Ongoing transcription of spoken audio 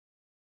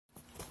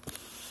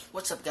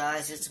What's up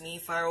guys, it's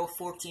me,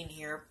 Fire14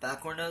 here,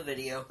 back with another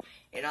video,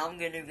 and I'm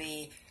going to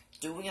be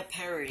doing a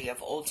parody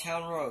of Old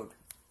Town Road,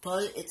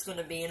 but it's going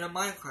to be in a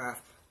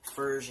Minecraft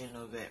version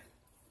of it.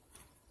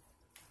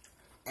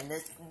 And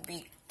this will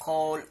be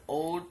called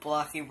Old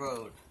Blocky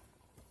Road.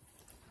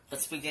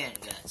 Let's begin,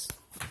 guys.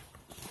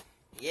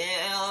 Yeah,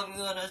 I'm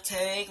gonna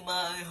take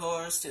my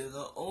horse to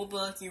the old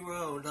blocky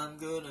road. I'm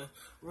gonna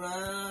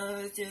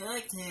ride till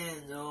I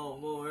can't no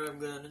more. I'm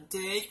gonna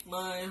take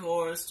my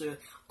horse to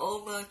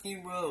old blocky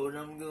road.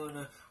 I'm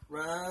gonna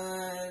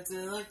ride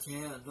till I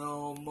can't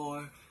no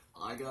more.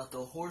 I got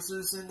the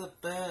horses in the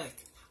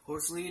back.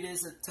 Horse lead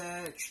is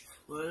attached.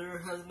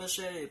 Leather has my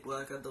shape.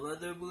 Black got the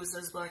leather boots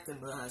that's black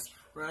and black.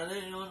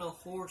 Riding on a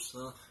horse,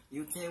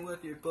 you can't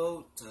whip your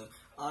boat.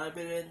 I've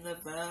been in the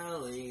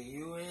valley,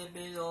 you ain't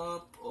been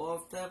up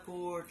off that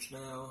porch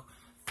now.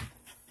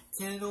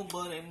 Can't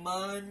nobody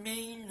mind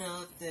me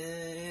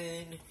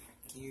nothing.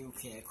 You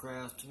can't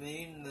craft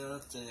me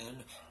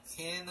nothing.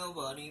 Can't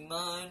nobody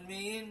mind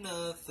me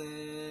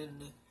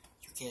nothing.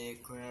 You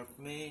can't craft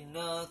me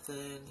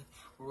nothing.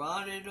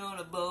 Riding on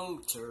a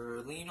boat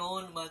or lean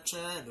on my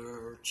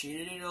cheddar,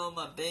 cheated on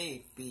my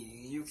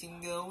baby. You can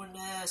go and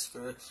ask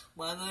her.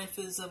 My life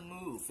is a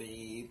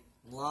movie.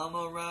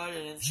 Llama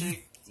riding and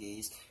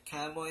chickies.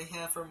 Cowboy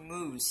hat for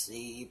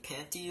moosey.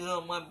 Panties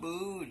on my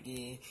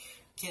booty.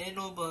 Can't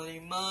nobody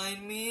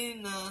mind me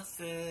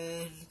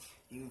nothing.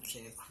 You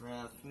can't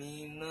craft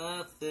me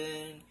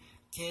nothing.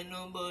 Can't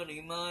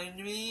nobody mind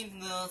me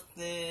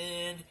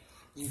nothing.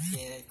 You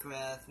can't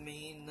craft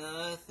me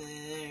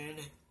nothing.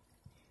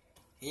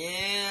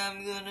 Yeah,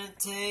 I'm gonna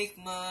take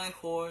my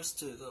horse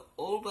to the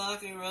old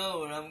blocky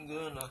road. I'm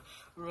gonna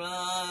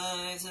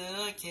ride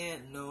till I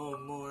can't no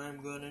more.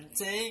 I'm gonna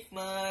take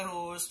my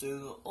horse to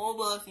the old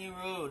blocky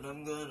road.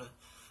 I'm gonna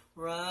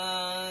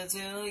ride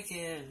till I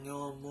can't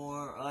no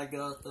more. I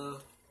got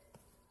the...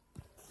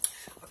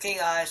 Okay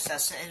guys,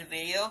 that's the end of the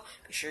video.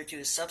 Be sure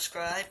to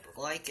subscribe,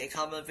 like, and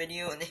comment the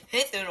video, and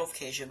hit the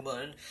notification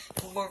button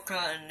for more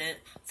content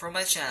from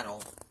my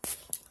channel.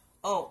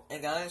 Oh,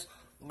 and guys,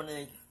 I'm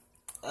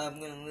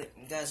gonna let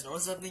you guys know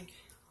something.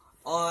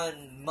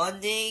 On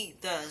Monday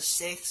the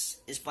 6th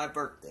is my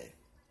birthday.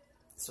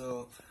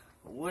 So,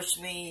 wish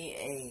me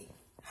a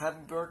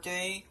happy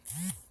birthday.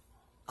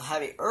 A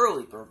happy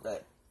early birthday,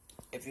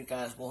 if you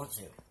guys want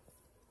to.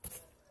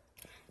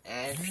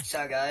 And peace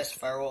out guys,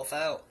 Firewolf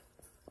out.